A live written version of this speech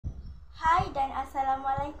Hai dan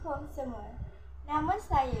Assalamualaikum semua. Nama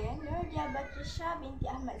saya Nurdia Batrisha binti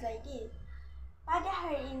Ahmad Zaidi. Pada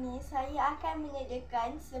hari ini, saya akan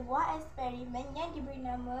menyediakan sebuah eksperimen yang diberi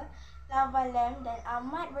nama lava lamp dan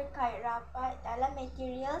amat berkait rapat dalam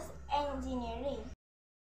materials engineering.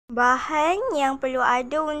 Bahan yang perlu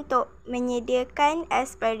ada untuk menyediakan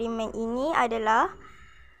eksperimen ini adalah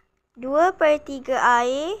 2/3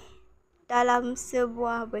 air dalam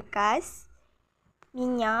sebuah bekas,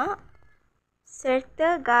 minyak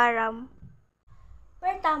serta garam.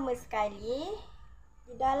 Pertama sekali,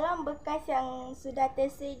 di dalam bekas yang sudah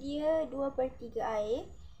tersedia 2/3 air,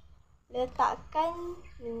 letakkan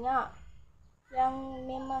minyak yang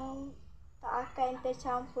memang tak akan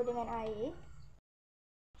tercampur dengan air.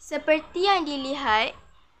 Seperti yang dilihat,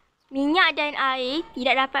 minyak dan air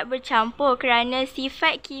tidak dapat bercampur kerana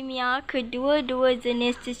sifat kimia kedua-dua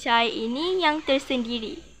jenis cecair ini yang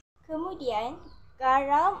tersendiri. Kemudian,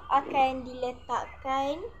 garam akan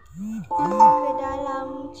diletakkan ke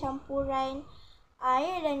dalam campuran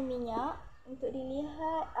air dan minyak untuk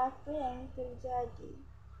dilihat apa yang terjadi.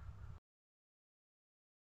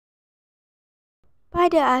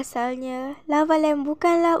 Pada asalnya, lava lamp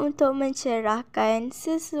bukanlah untuk mencerahkan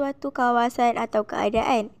sesuatu kawasan atau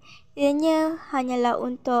keadaan. Ianya hanyalah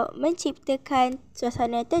untuk menciptakan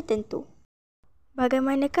suasana tertentu.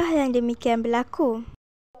 Bagaimanakah yang demikian berlaku?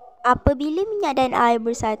 Apabila minyak dan air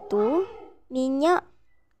bersatu, minyak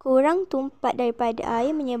kurang tumpat daripada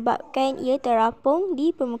air menyebabkan ia terapung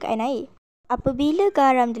di permukaan air. Apabila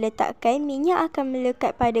garam diletakkan, minyak akan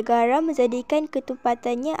melekat pada garam menjadikan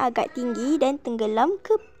ketumpatannya agak tinggi dan tenggelam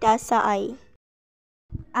ke dasar air.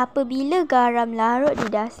 Apabila garam larut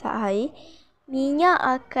di dasar air, minyak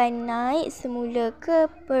akan naik semula ke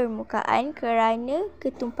permukaan kerana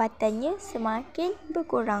ketumpatannya semakin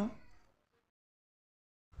berkurang.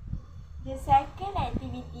 The second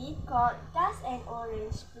activity called dust and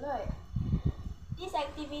orange float. This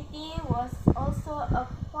activity was also a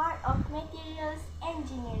part of materials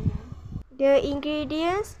engineering. The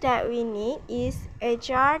ingredients that we need is a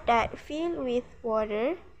jar that filled with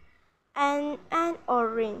water and an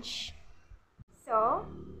orange. So,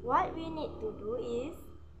 what we need to do is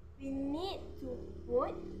we need to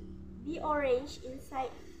put the orange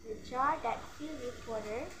inside the jar that filled with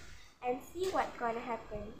water and see what's gonna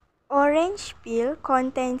happen. Orange peel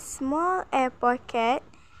contains small air pocket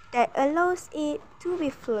that allows it to be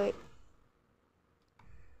fluid.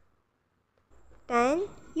 Then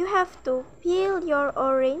you have to peel your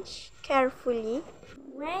orange carefully.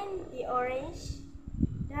 When the orange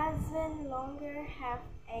doesn't longer have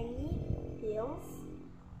any peels,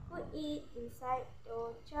 put it inside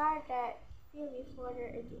the jar that filled with water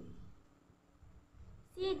again.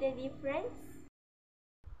 See the difference?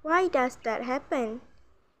 Why does that happen?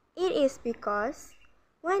 It is because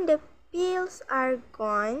when the peels are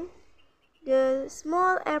gone, the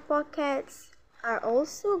small air pockets are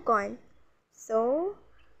also gone. So,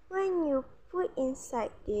 when you put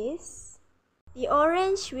inside this, the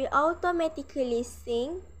orange will automatically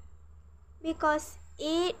sink because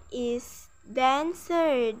it is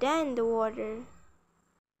denser than the water.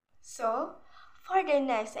 So, for the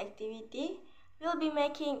next activity, we'll be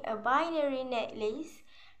making a binary necklace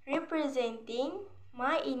representing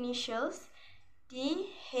my initials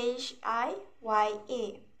DHIYA.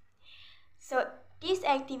 So, this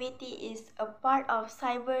activity is a part of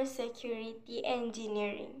cybersecurity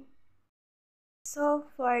engineering. So,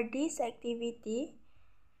 for this activity,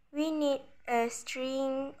 we need a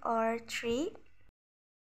string or thread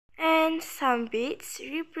and some beads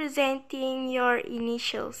representing your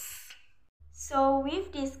initials. So,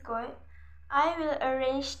 with this code, I will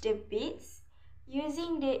arrange the beads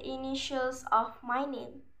using the initials of my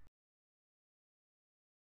name.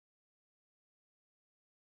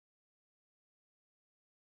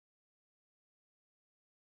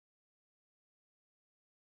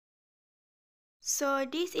 So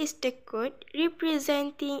this is the code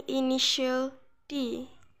representing initial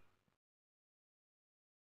D.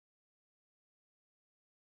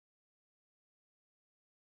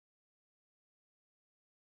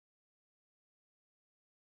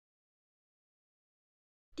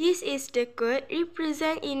 This is the code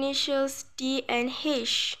represent initials D and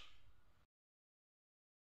H.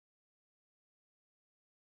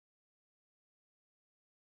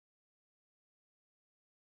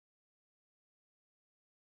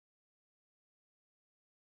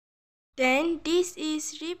 Then this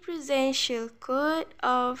is representational code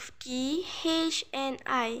of T, H and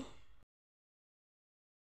I.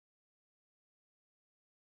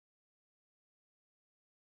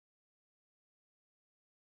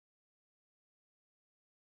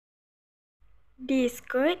 This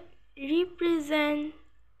code represent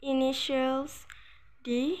initials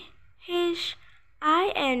D, H,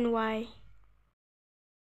 I, and Y.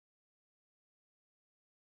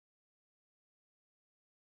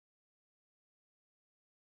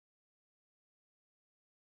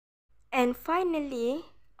 And finally,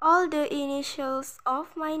 all the initials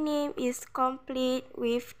of my name is complete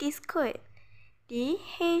with this code D,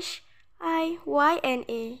 H, I, Y, and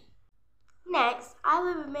A. Next, I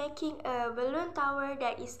will be making a balloon tower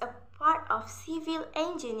that is a part of civil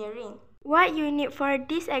engineering. What you need for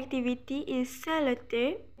this activity is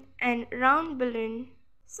sellotape and round balloon.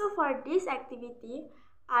 So for this activity,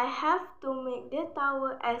 I have to make the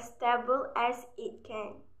tower as stable as it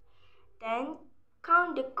can. Then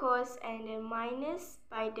count the cos and the minus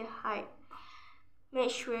by the height.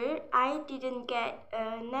 Make sure I didn't get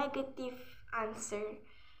a negative answer.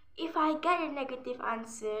 If I get a negative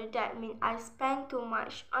answer, that means I spent too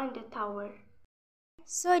much on the tower.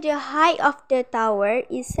 So the height of the tower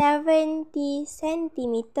is 70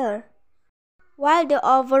 centimeter, while the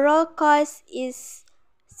overall cost is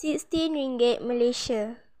 16 ringgit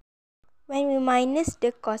Malaysia. When we minus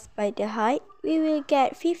the cost by the height, we will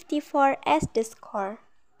get 54 as the score,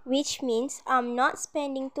 which means I'm not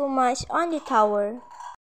spending too much on the tower.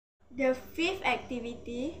 The fifth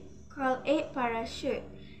activity, called egg parachute.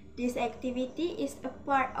 This activity is a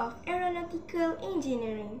part of aeronautical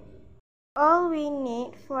engineering. All we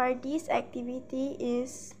need for this activity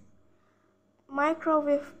is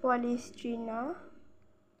microwave polystyrene,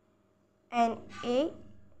 an egg,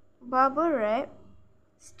 bubble wrap,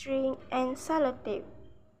 string, and sellotape.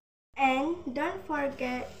 And don't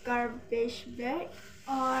forget garbage bag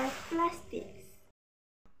or plastics.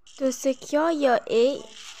 To secure your egg,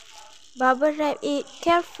 bubble wrap it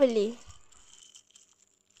carefully.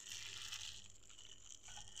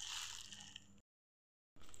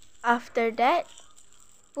 After that,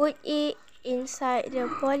 put it inside the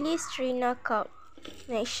polystyrene cup.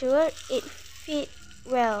 Make sure it fits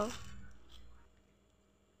well.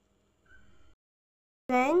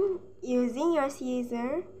 Then, using your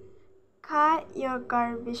scissors, cut your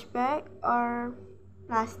garbage bag or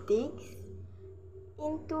plastics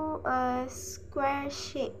into a square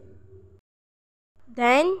shape.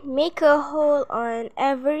 Then, make a hole on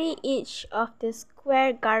every edge of the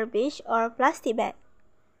square garbage or plastic bag.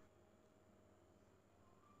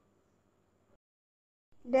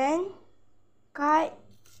 Then, cut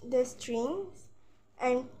the strings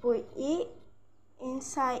and put it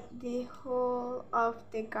inside the hole of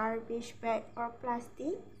the garbage bag or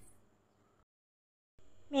plastic.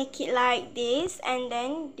 Make it like this, and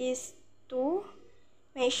then these two,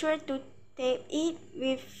 make sure to tape it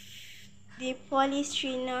with the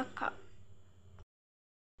polystyrene cup.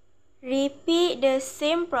 Repeat the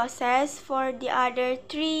same process for the other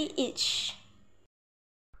three each.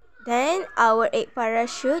 Then our egg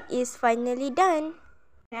parachute is finally done.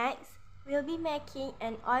 Next, we'll be making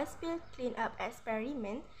an oil spill cleanup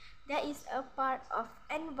experiment that is a part of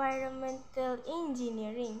environmental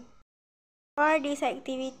engineering. For this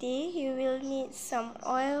activity, you will need some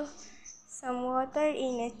oil, some water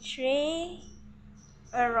in a tray,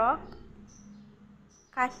 a rock,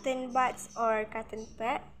 cotton buds or cotton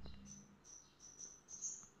pad,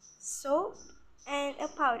 soap, and a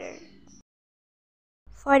powder.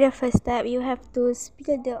 For the first step, you have to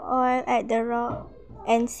spill the oil at the rock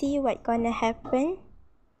and see what's gonna happen.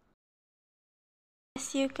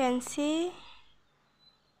 As you can see,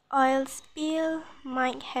 oil spill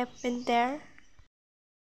might happen there.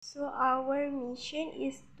 So our mission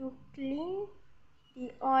is to clean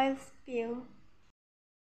the oil spill.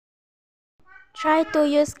 Try to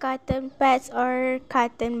use cotton pads or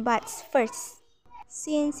cotton buds first,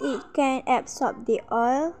 since it can absorb the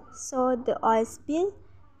oil, so the oil spill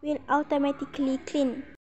will automatically clean.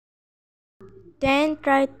 Then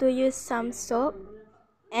try to use some soap,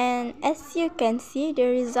 and as you can see, the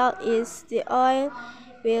result is the oil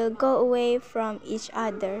will go away from each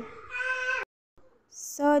other,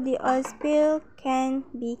 so the oil spill can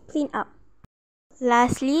be cleaned up.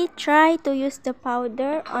 Lastly, try to use the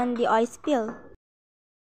powder on the oil spill.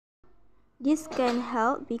 This can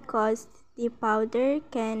help because the powder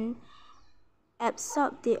can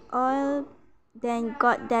absorb the oil, then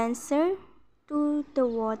got denser to the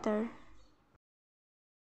water.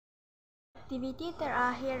 Aktiviti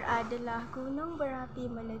terakhir adalah gunung berapi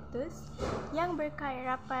meletus yang berkait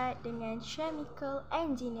rapat dengan chemical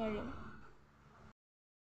engineering.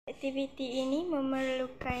 Aktiviti ini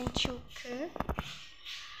memerlukan cuka,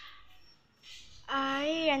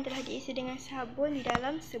 air yang telah diisi dengan sabun di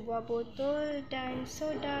dalam sebuah botol dan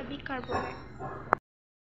soda bikarbonat.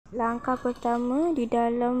 Langkah pertama, di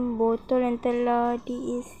dalam botol yang telah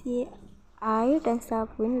diisi air dan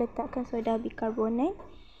sabun, letakkan soda bikarbonat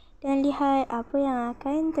dan lihat apa yang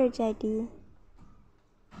akan terjadi.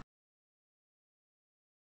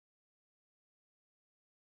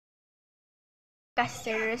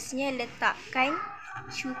 Seterusnya, letakkan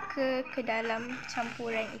cuka ke dalam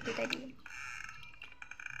campuran itu tadi.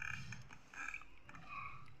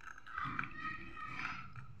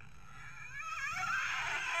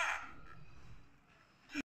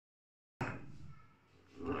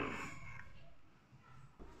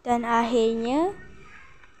 Dan akhirnya,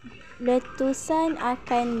 letusan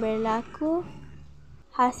akan berlaku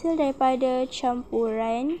hasil daripada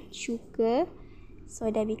campuran cuka,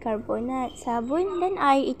 soda bikarbonat, sabun dan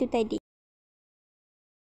air itu tadi.